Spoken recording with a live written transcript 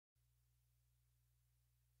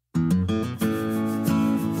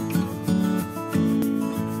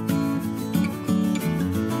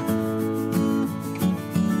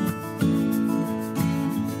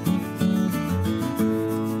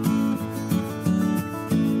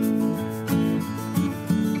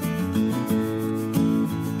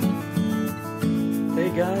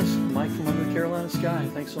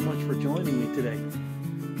Thanks so much for joining me today.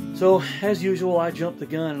 So, as usual, I jumped the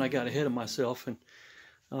gun and I got ahead of myself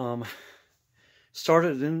and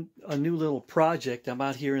started a new little project. I'm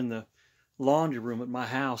out here in the laundry room at my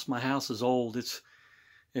house. My house is old. It's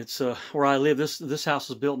where I live. This house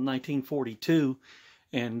was built in 1942,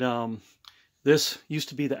 and this used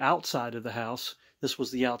to be the outside of the house. This was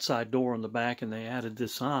the outside door on the back, and they added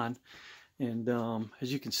this on. And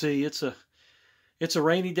as you can see, it's a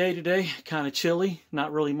rainy day today, kind of chilly,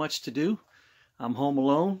 not really much to do. I'm home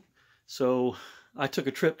alone, so I took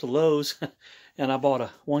a trip to Lowe's and I bought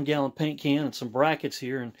a 1-gallon paint can and some brackets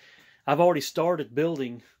here, and I've already started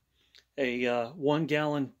building a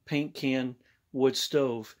 1-gallon paint can wood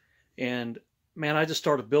stove. And man, I just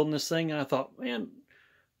started building this thing and I thought, man,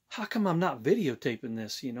 how come I'm not videotaping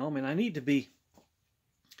this? You know, I mean, I need to be.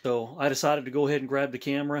 So I decided to go ahead and grab the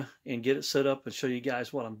camera and get it set up and show you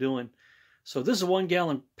guys what I'm doing. So this is a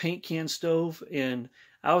 1-gallon paint can stove, and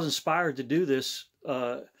I was inspired to do this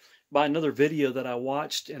by another video that I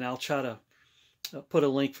watched, and I'll try to put a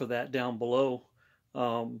link for that down below.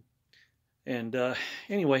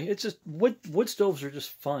 Anyway, it's just wood stoves are just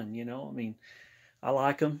fun, you know. I mean, I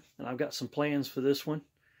like them, and I've got some plans for this one.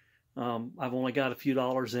 I've only got a few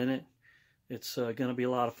dollars in it. It's going to be a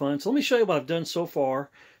lot of fun. So let me show you what I've done so far.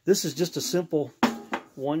 This is just a simple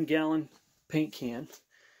 1-gallon paint can.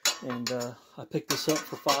 And I picked this up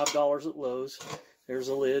for $5 at Lowe's. There's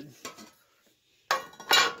a lid.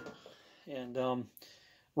 And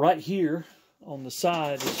right here on the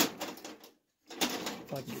side,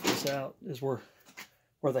 if I can get this out, is where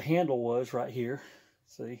the handle was right here.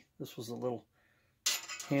 See, this was the little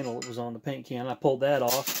handle that was on the paint can. I pulled that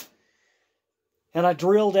off. And I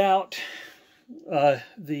drilled out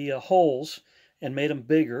the holes and made them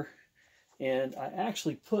bigger. And I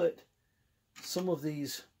actually put some of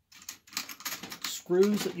these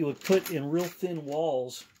screws that you would put in real thin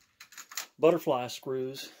walls, butterfly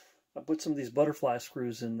screws. I put some of these butterfly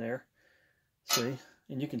screws in there. See?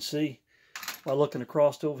 And you can see by looking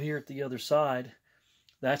across over here at the other side,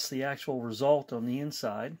 that's the actual result on the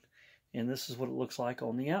inside. And this is what it looks like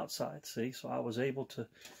on the outside. See? So I was able to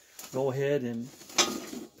go ahead and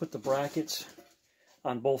put the brackets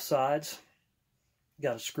on both sides.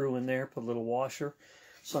 Got a screw in there, put a little washer.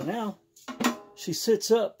 So now she sits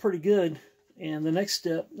up pretty good. And the next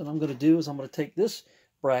step that I'm going to do is I'm going to take this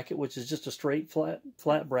bracket, which is just a straight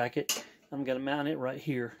flat bracket. I'm going to mount it right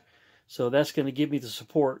here. So that's going to give me the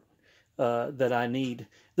support that I need.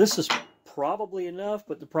 This is probably enough,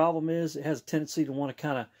 but the problem is it has a tendency to want to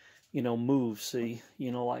kind of, you know, move, see,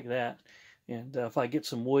 you know, like that. And if I get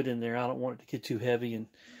some wood in there, I don't want it to get too heavy and,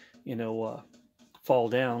 you know, fall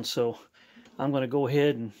down. So I'm going to go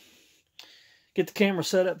ahead and get the camera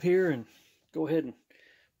set up here and go ahead and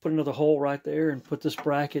put another hole right there and put this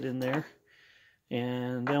bracket in there.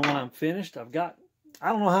 And then when I'm finished, I don't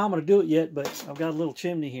know how I'm going to do it yet, but I've got a little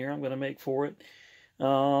chimney here I'm going to make for it.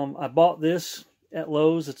 I bought this at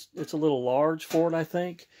Lowe's. It's a little large for it, I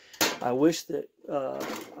think. I wish that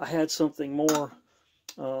I had something more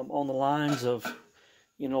on the lines of,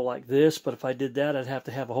 you know, like this. But if I did that, I'd have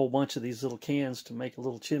to have a whole bunch of these little cans to make a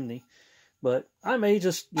little chimney. But I may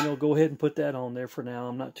just, you know, go ahead and put that on there for now.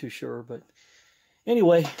 I'm not too sure, but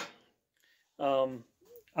anyway, I'll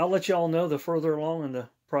let y'all know the further along in the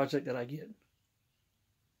project that I get.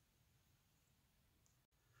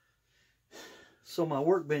 So my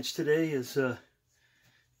workbench today is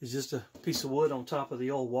just a piece of wood on top of the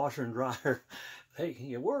old washer and dryer. Hey,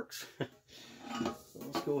 it works. So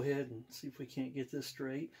let's go ahead and see if we can't get this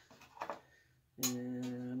straight.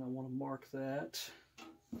 And I want to mark that.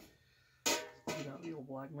 Get out the old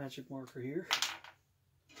black magic marker here.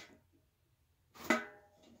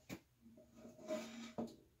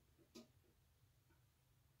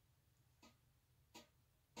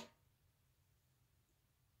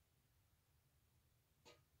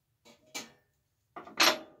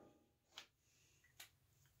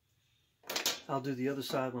 I'll do the other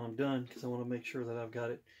side when I'm done because I want to make sure that I've got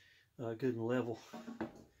it good and level.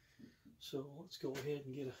 So let's go ahead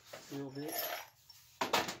and get a little bit.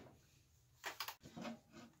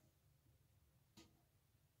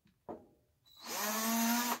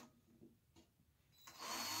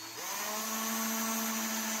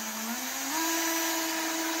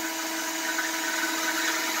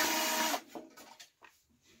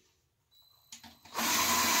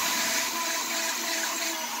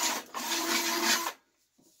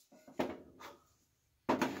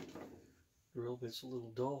 Drill bit's a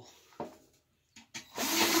little dull.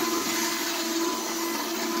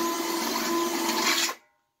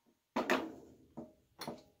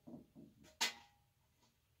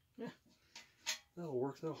 Yeah, that'll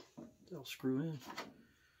work though. That'll screw in.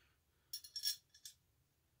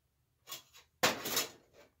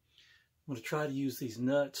 going to try to use these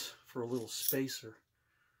nuts for a little spacer,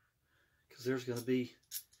 because there's going to be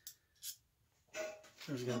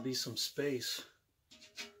some space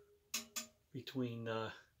between the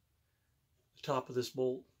top of this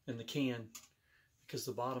bolt and the can, because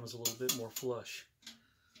the bottom is a little bit more flush.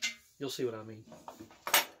 You'll see what I mean.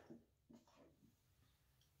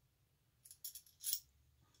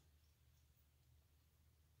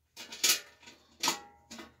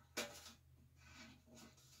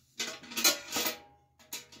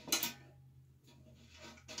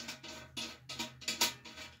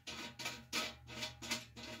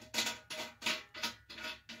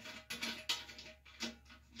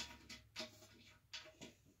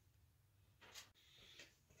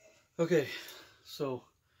 Okay, so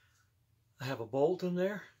I have a bolt in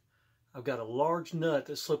there. I've got a large nut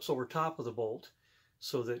that slips over top of the bolt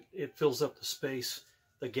so that it fills up the space,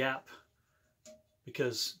 the gap,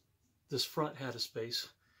 because this front had a space.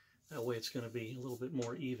 That way it's going to be a little bit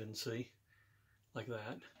more even, see? Like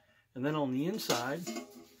that. And then on the inside,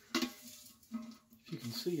 if you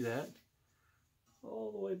can see that,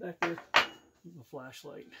 all the way back there, the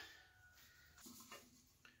flashlight.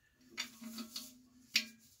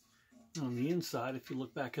 On the inside, if you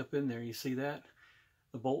look back up in there, you see that?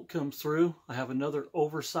 The bolt comes through. I have another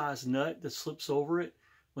oversized nut that slips over it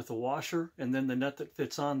with a washer, and then the nut that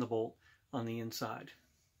fits on the bolt on the inside.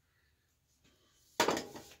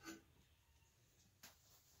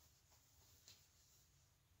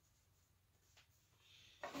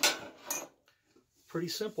 Pretty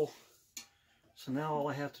simple. So now all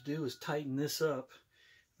I have to do is tighten this up.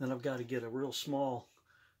 Then I've got to get a real small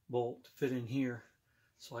bolt to fit in here,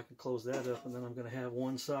 so I can close that up, and then I'm going to have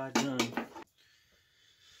one side done.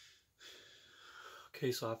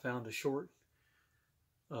 Okay, so I found a short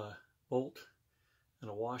bolt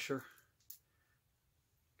and a washer,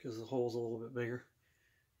 because the hole's a little bit bigger.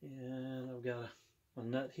 And I've got a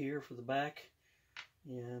nut here for the back,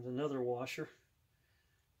 and another washer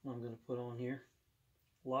I'm going to put on here.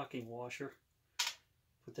 Locking washer.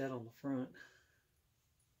 Put that on the front.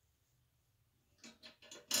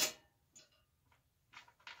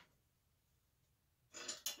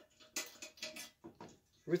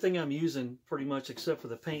 Everything I'm using, pretty much except for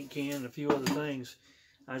the paint can and a few other things,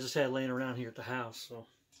 I just had laying around here at the house. So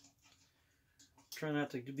try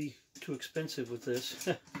not to be too expensive with this.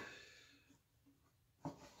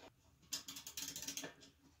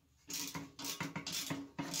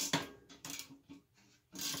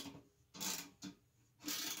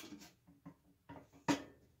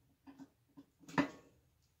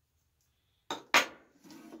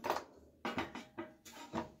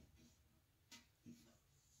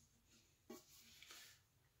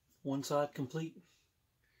 One side complete.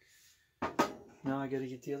 Now I got to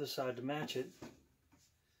get the other side to match it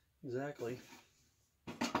exactly.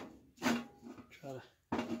 Try to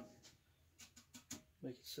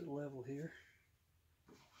make it sit level here.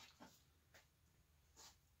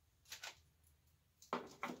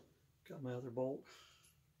 Got my other bolt.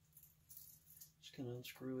 Just gonna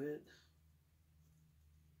unscrew it.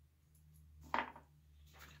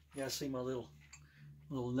 Yeah, I see my little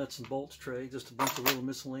nuts and bolts tray, just a bunch of little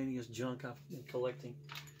miscellaneous junk I've been collecting.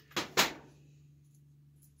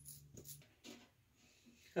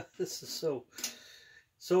 This is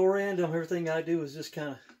so random. Everything I do is just kind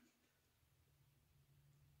of,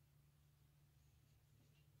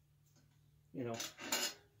 you know,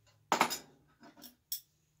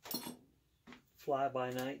 fly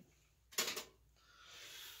by night.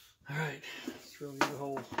 All right, let's drill the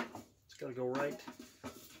hole. It's got to go right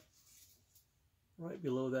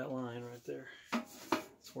below that line right there.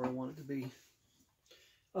 That's where I want it to be.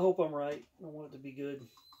 I hope I'm right. I want it to be good.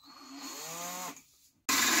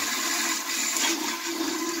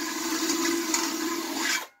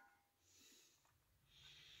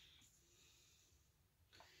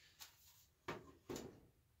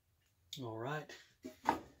 All right.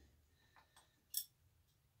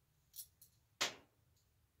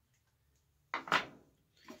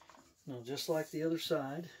 Now, just like the other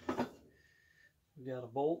side, we got a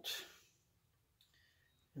bolt,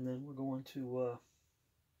 and then we're going to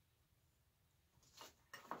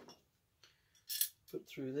put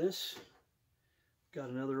through this. Got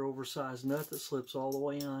another oversized nut that slips all the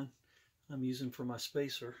way on. I'm using for my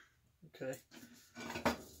spacer. Okay.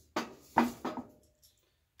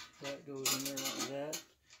 That goes in there like that.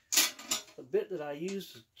 The bit that I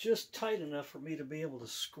used is just tight enough for me to be able to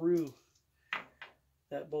screw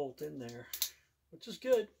that bolt in there, which is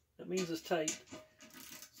good. That means it's tight.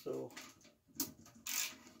 So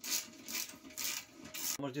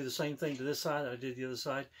I'm going to do the same thing to this side that I did the other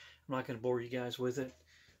side. I'm not going to bore you guys with it.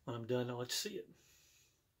 When I'm done, I'll let you see it.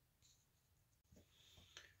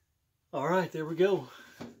 All right, there we go.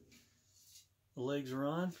 The legs are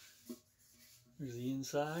on. There's the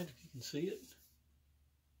inside, if you can see it.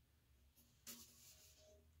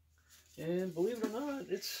 And believe it or not,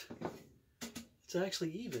 it's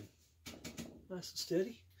actually even. Nice and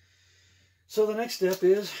steady. So the next step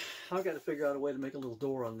is I've got to figure out a way to make a little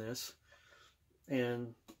door on this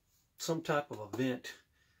and some type of a vent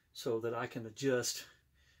so that I can adjust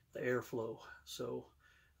the airflow. So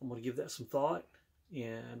I'm going to give that some thought,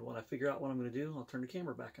 and when I figure out what I'm going to do, I'll turn the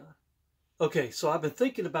camera back on. Okay, so I've been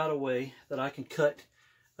thinking about a way that I can cut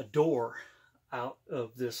a door out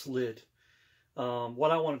of this lid.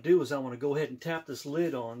 What I want to do is I want to go ahead and tap this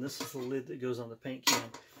lid on. This is the lid that goes on the paint can.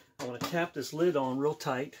 I want to tap this lid on real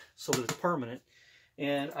tight so that it's permanent.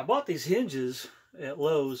 And I bought these hinges at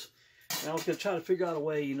Lowe's, and I was going to try to figure out a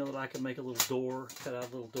way, you know, that I could make a little door, cut out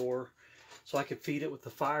a little door, so I could feed it with the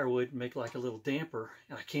firewood and make like a little damper.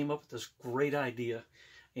 And I came up with this great idea,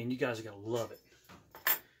 and you guys are going to love it.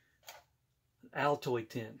 An Altoid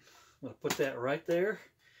tin. I'm going to put that right there,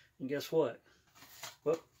 and guess what?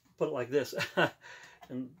 Well, put it like this,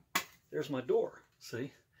 and there's my door,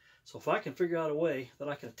 see? So if I can figure out a way that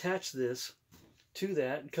I can attach this to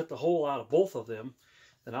that and cut the hole out of both of them,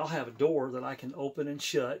 then I'll have a door that I can open and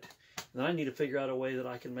shut. And then I need to figure out a way that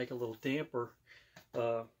I can make a little damper,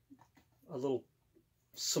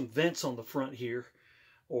 some vents on the front here,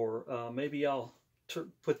 or maybe I'll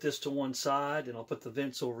put this to one side and I'll put the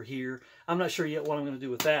vents over here. I'm not sure yet what I'm going to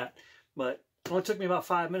do with that, but it only took me about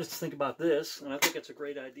 5 minutes to think about this, and I think it's a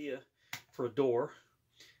great idea for a door.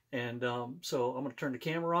 And so I'm going to turn the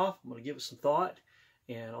camera off. I'm going to give it some thought,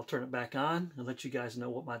 and I'll turn it back on and let you guys know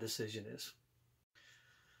what my decision is.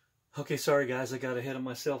 Okay, sorry guys, I got ahead of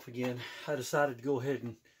myself again. I decided to go ahead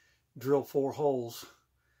and drill 4 holes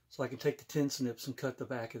so I can take the tin snips and cut the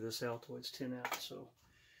back of this Altoids tin out. So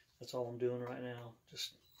that's all I'm doing right now.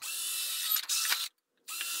 Just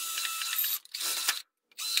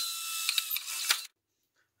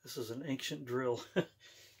this is an ancient drill. I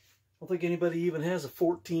don't think anybody even has a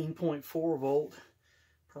 14.4 volt.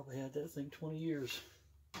 Probably had that thing 20 years.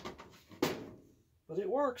 But it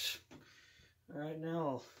works. All right, now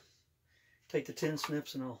I'll take the tin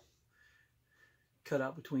snips and I'll cut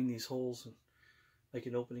out between these holes and make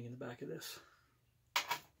an opening in the back of this.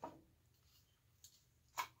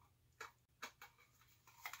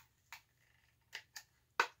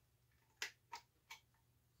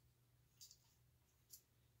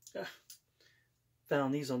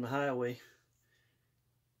 Found these on the highway.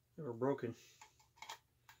 They were broken.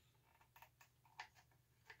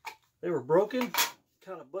 They were broken,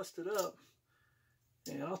 kind of busted up.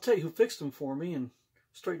 And I'll tell you who fixed them for me and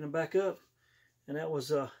straightened them back up. And that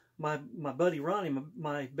was my buddy Ronnie,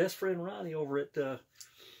 my best friend Ronnie over at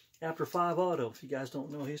After 5 Auto. If you guys don't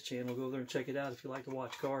know his channel, go there and check it out if you like to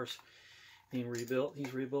watch cars being rebuilt.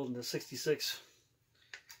 He's rebuilding the 66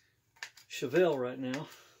 Chevelle right now.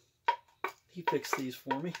 He fixed these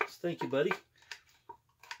for me. So thank you, buddy.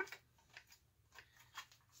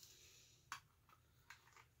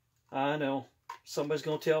 I know. Somebody's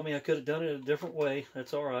going to tell me I could have done it a different way.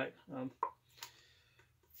 That's all right.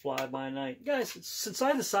 Fly by night. Guys, since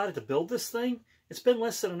I decided to build this thing, it's been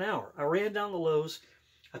less than an hour. I ran down to Lowe's.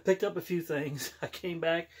 I picked up a few things. I came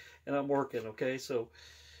back, and I'm working, okay? So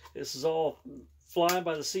this is all flying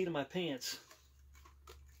by the seat of my pants.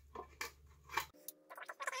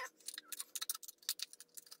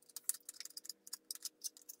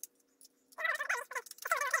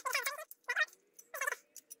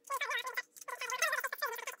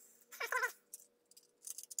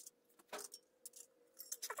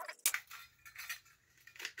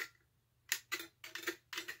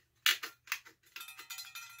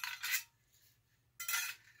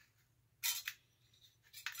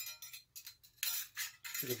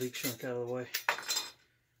 Get a big chunk out of the way.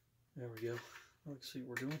 There we go. Let's see what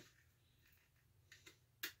we're doing.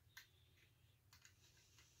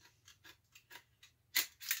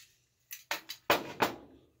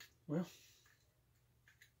 Well,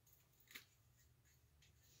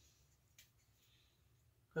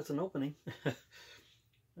 that's an opening. See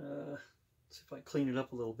if I can clean it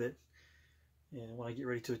up a little bit. And when I get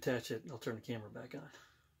ready to attach it, I'll turn the camera back on.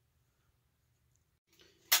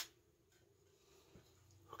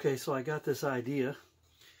 Okay, so I got this idea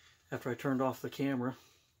after I turned off the camera.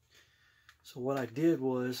 So what I did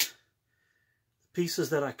was, the pieces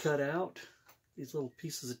that I cut out, these little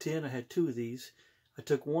pieces of tin, I had 2 of these. I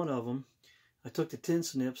took one of them, I took the tin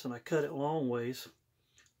snips and I cut it long ways,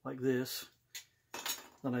 like this.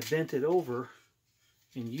 Then I bent it over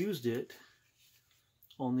and used it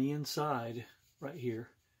on the inside right here.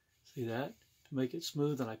 See that? To make it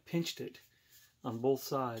smooth, and I pinched it on both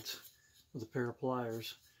sides. with a pair of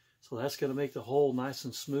pliers. So that's going to make the hole nice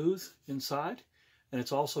and smooth inside, and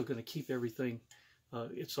it's also going to keep everything,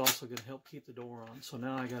 it's also going to help keep the door on. So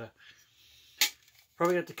now I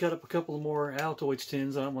probably got to cut up a couple of more Altoids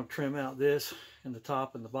tins. I'm going to trim out this and the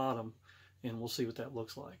top and the bottom, and we'll see what that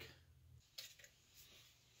looks like.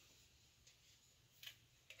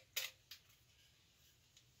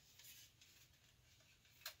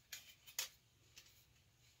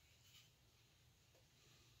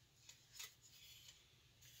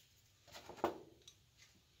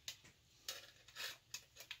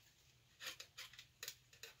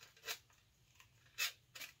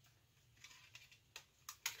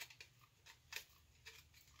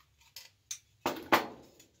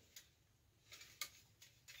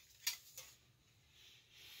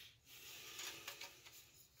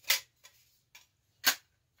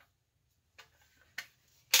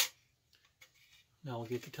 Now we'll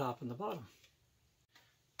get the top and the bottom.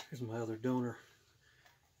 Here's my other donor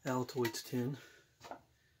Altoids tin.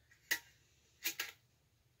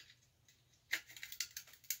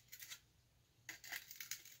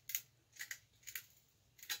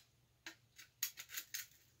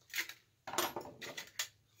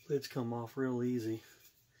 Lids come off real easy.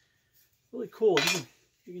 Really cool.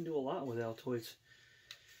 You can do a lot with Altoids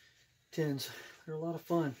tins. They're a lot of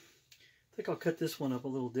fun. I think I'll cut this one up a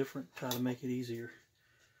little different, try to make it easier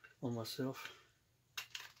on myself.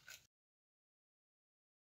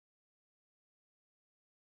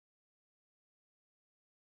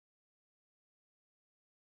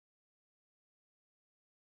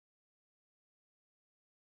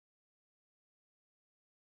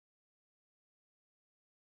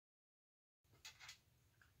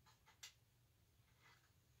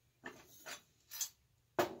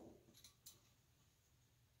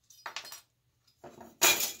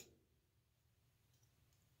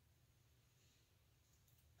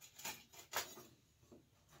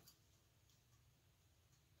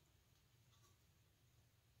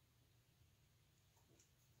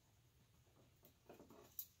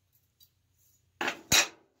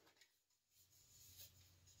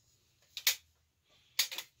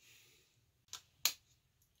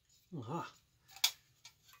 Aha!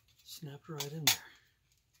 Snapped right in there.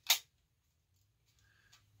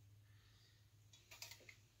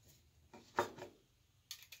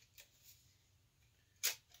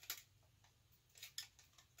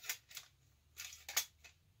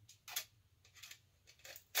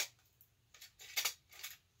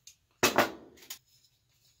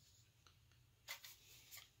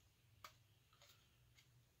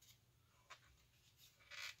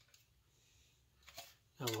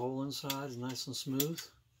 Now the hole inside is nice and smooth.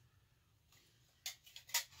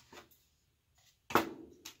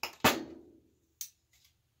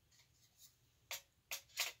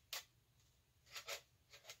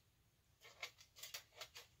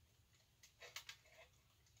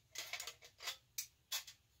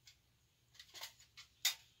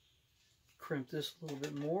 Crimp this a little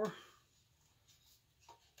bit more,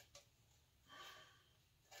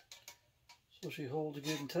 so she holds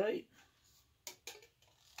good and tight.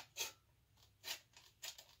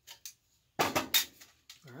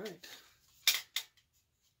 Alright,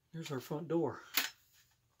 here's our front door.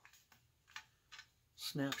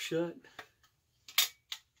 Snap shut,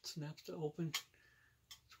 snaps to open.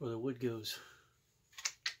 That's where the wood goes.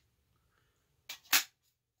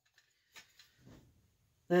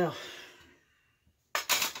 Now,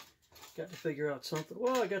 got to figure out something.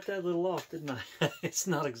 Well, I got that little off, didn't I? It's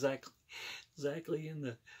not exactly in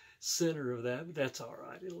the center of that, but that's all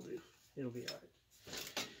right. It'll do. It'll be all right.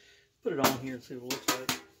 Put it on here and see what it looks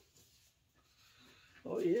like.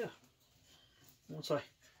 Oh yeah. Once I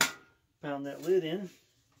pound that lid in,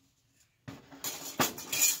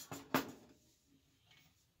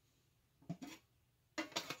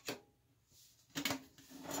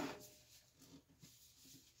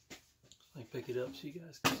 I pick it up so you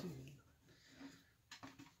guys can see.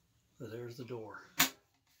 So there's the door.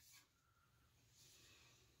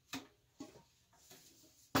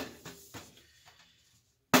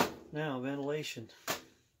 Now, ventilation.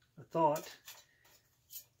 I thought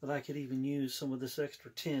that I could even use some of this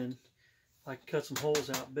extra tin. I could cut some holes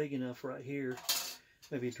out big enough right here.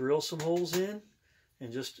 Maybe drill some holes in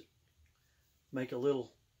and just make a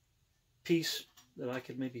little piece that I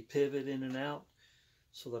could maybe pivot in and out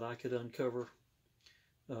so that I could uncover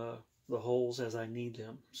the holes as I need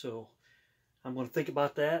them. So I'm going to think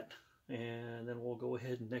about that, and then we'll go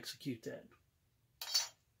ahead and execute that.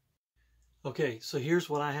 Okay, so here's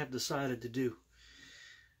what I have decided to do.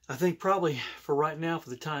 I think probably for right now, for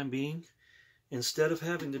the time being, instead of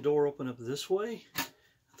having the door open up this way, I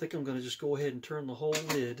think I'm going to just go ahead and turn the whole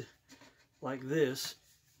lid like this.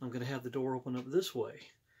 I'm going to have the door open up this way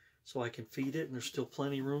so I can feed it, and there's still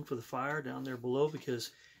plenty of room for the fire down there below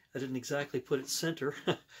because I didn't exactly put it center.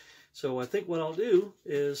 So I think what I'll do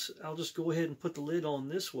is I'll just go ahead and put the lid on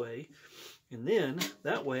this way, and then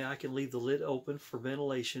that way I can leave the lid open for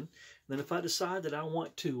ventilation. And then if I decide that I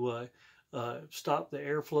want to stop the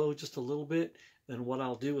airflow just a little bit, then what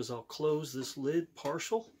I'll do is I'll close this lid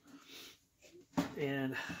partial.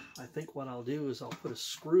 And I think what I'll do is I'll put a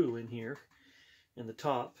screw in here in the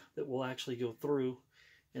top that will actually go through,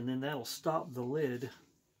 and then that'll stop the lid.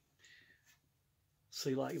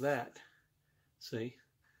 See, like that. See?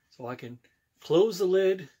 So I can close the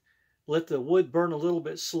lid, let the wood burn a little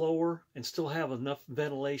bit slower, and still have enough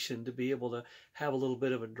ventilation to be able to have a little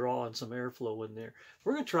bit of a draw and some airflow in there.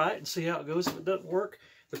 We're going to try it and see how it goes. If it doesn't work,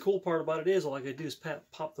 the cool part about it is all I got to do is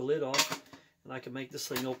pop the lid off, and I can make this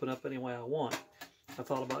thing open up any way I want. I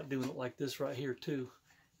thought about doing it like this right here too,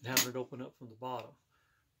 and having it open up from the bottom.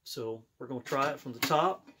 So we're going to try it from the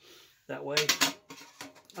top. That way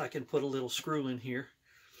I can put a little screw in here,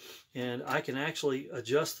 and I can actually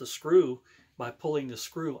adjust the screw by pulling the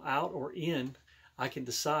screw out or in. I can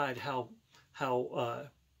decide how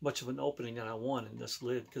much of an opening that I want in this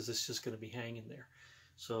lid, because it's just going to be hanging there.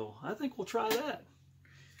 So I think we'll try that.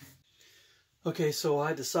 Okay, so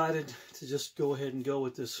I decided to just go ahead and go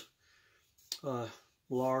with this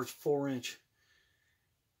large 4-inch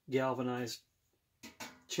galvanized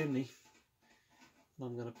chimney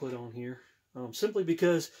I'm going to put on here. Simply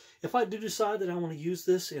because if I do decide that I want to use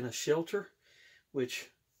this in a shelter, which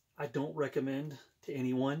I don't recommend to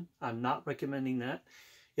anyone, I'm not recommending that.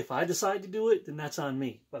 If I decide to do it, then that's on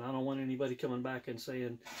me. But I don't want anybody coming back and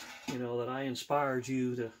saying, you know, that I inspired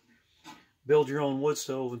you to build your own wood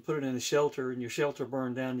stove and put it in a shelter and your shelter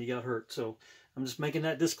burned down and you got hurt. So I'm just making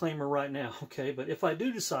that disclaimer right now, okay? But if I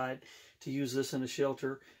do decide to use this in a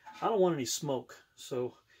shelter, I don't want any smoke.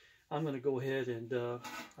 So I'm going to go ahead and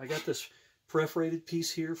I got this perforated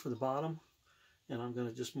piece here for the bottom, and I'm going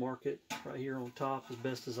to just mark it right here on top as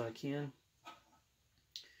best as I can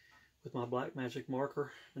with my Black Magic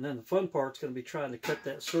marker. And then the fun part's going to be trying to cut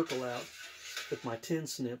that circle out with my tin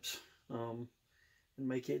snips and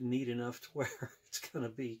make it neat enough to where it's going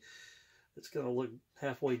to look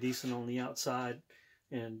halfway decent on the outside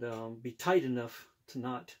and be tight enough to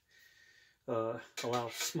not allow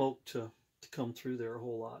smoke to come through there a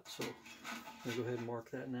whole lot. So I'm going to go ahead and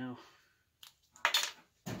mark that now.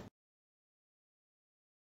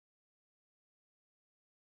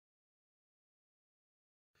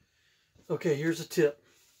 Okay, here's a tip.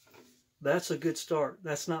 That's a good start.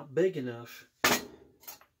 That's not big enough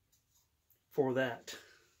for that.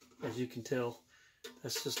 As you can tell,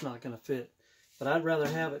 that's just not going to fit. But I'd rather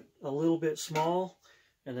have it a little bit small,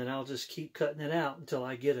 and then I'll just keep cutting it out until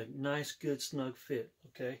I get a nice, good, snug fit,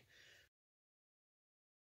 okay?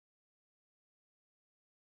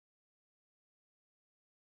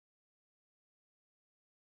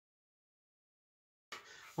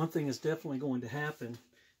 One thing that's definitely going to happen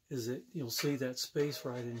is that you'll see that space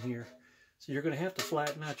right in here. So you're going to have to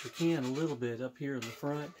flatten out your can a little bit up here in the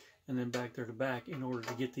front and then back there to back in order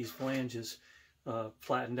to get these flanges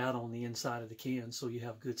flattened out on the inside of the can so you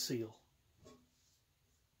have good seal.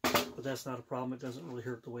 But that's not a problem. It doesn't really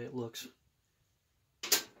hurt the way it looks.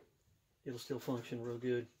 It'll still function real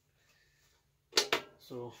good.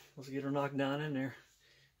 So let's get her knocked down in there,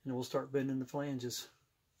 and we'll start bending the flanges.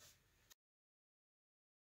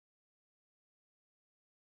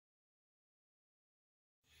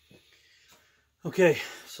 Okay,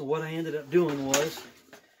 so what I ended up doing was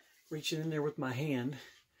reaching in there with my hand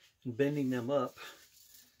and bending them up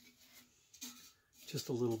just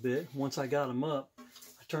a little bit. Once I got them up,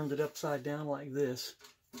 I turned it upside down like this,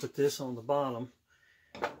 put this on the bottom,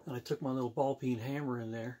 and I took my little ball peen hammer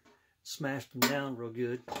in there, smashed them down real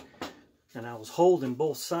good, and I was holding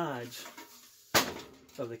both sides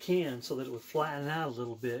of the can so that it would flatten out a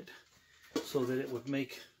little bit so that it would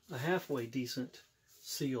make a halfway decent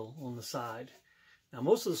seal on the side. Now,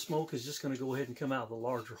 most of the smoke is just going to go ahead and come out of the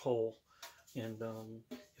larger hole. And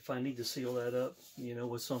if I need to seal that up, you know,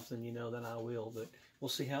 with something, you know, then I will. But we'll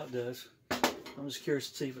see how it does. I'm just curious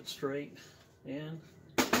to see if it's straight. And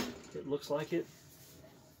it looks like it's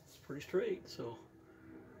pretty straight. So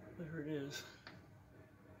there it is.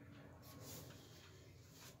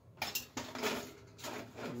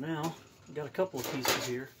 And now, I've got a couple of pieces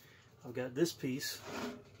here. I've got this piece,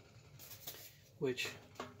 which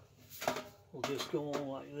will just go on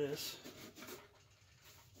like this.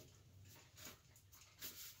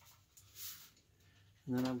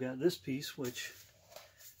 And then I've got this piece, which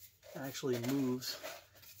actually moves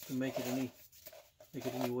to make it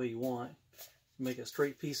any way you want. make a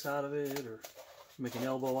straight piece out of it, or make an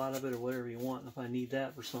elbow out of it, or whatever you want. And if I need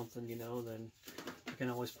that for something, you know, then I can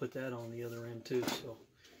always put that on the other end too. So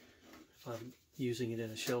if I'm using it in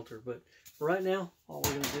a shelter. But for right now, all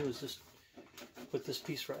we're going to do is just put this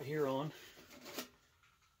piece right here on.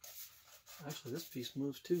 Actually, this piece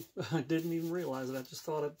moves too. I didn't even realize it. I just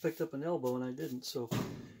thought I picked up an elbow and I didn't. So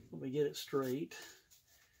let me get it straight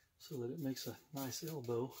so that it makes a nice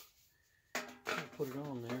elbow. I'll put it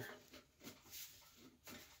on there.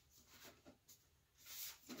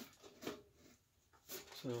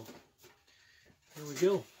 So there we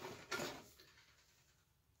go.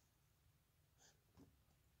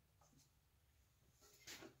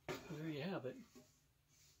 There you have it.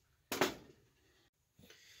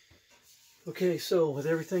 Okay, so with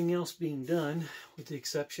everything else being done, with the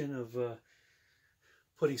exception of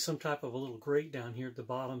putting some type of a little grate down here at the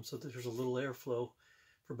bottom so that there's a little airflow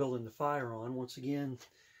for building the fire on, once again,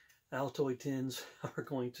 Altoid tins are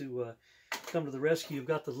going to come to the rescue. I've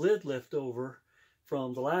got the lid left over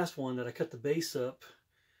from the last one that I cut the base up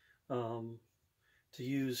to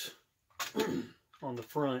use on the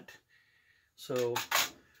front. So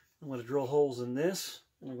I'm going to drill holes in this,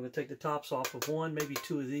 and I'm going to take the tops off of one, maybe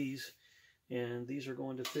two of these. And these are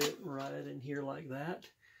going to fit right in here like that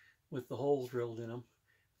with the holes drilled in them.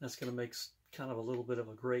 That's going to make kind of a little bit of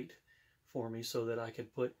a grate for me so that I can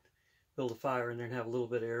build a fire in there and have a little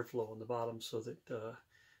bit of airflow on the bottom so that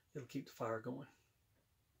it'll keep the fire going.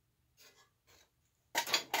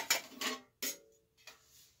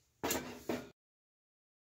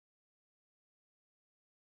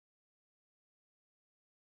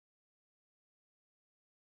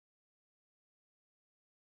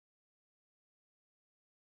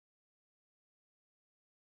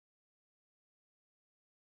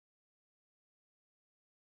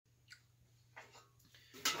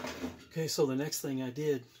 Okay, so the next thing I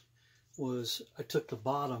did was I took the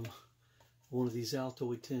bottom of one of these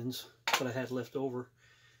Altoid tins that I had left over,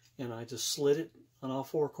 and I just slid it on all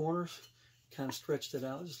four corners, kind of stretched it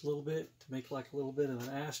out just a little bit to make like a little bit of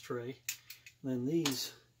an ashtray. And then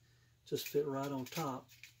these just fit right on top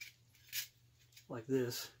like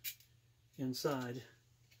this inside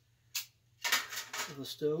of the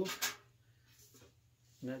stove.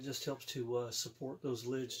 And that just helps to support those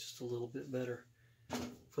lids just a little bit better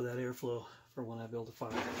for that airflow for when I build a fire.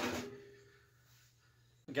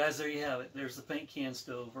 Guys, there you have it. There's the paint can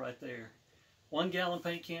stove right there. 1 gallon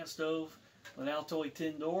paint can stove with an Altoid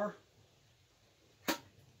tin door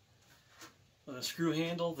with a screw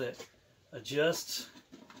handle that adjusts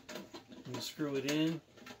when you screw it in.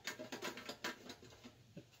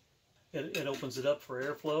 It opens it up for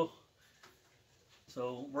airflow.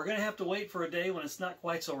 So we're going to have to wait for a day when it's not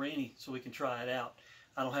quite so rainy so we can try it out.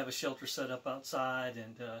 I don't have a shelter set up outside,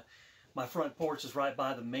 and my front porch is right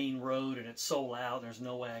by the main road, and it's so loud there's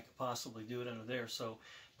no way I could possibly do it under there. So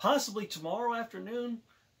possibly tomorrow afternoon,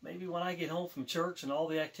 maybe when I get home from church and all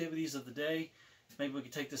the activities of the day, maybe we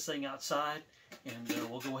can take this thing outside, and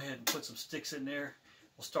we'll go ahead and put some sticks in there.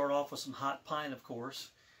 We'll start off with some hot pine, of course,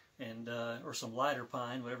 and or some lighter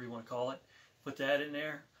pine, whatever you want to call it. Put that in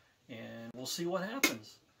there, and we'll see what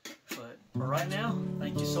happens. But for right now,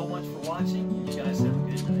 thank you so much for watching. You guys have a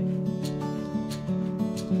good night.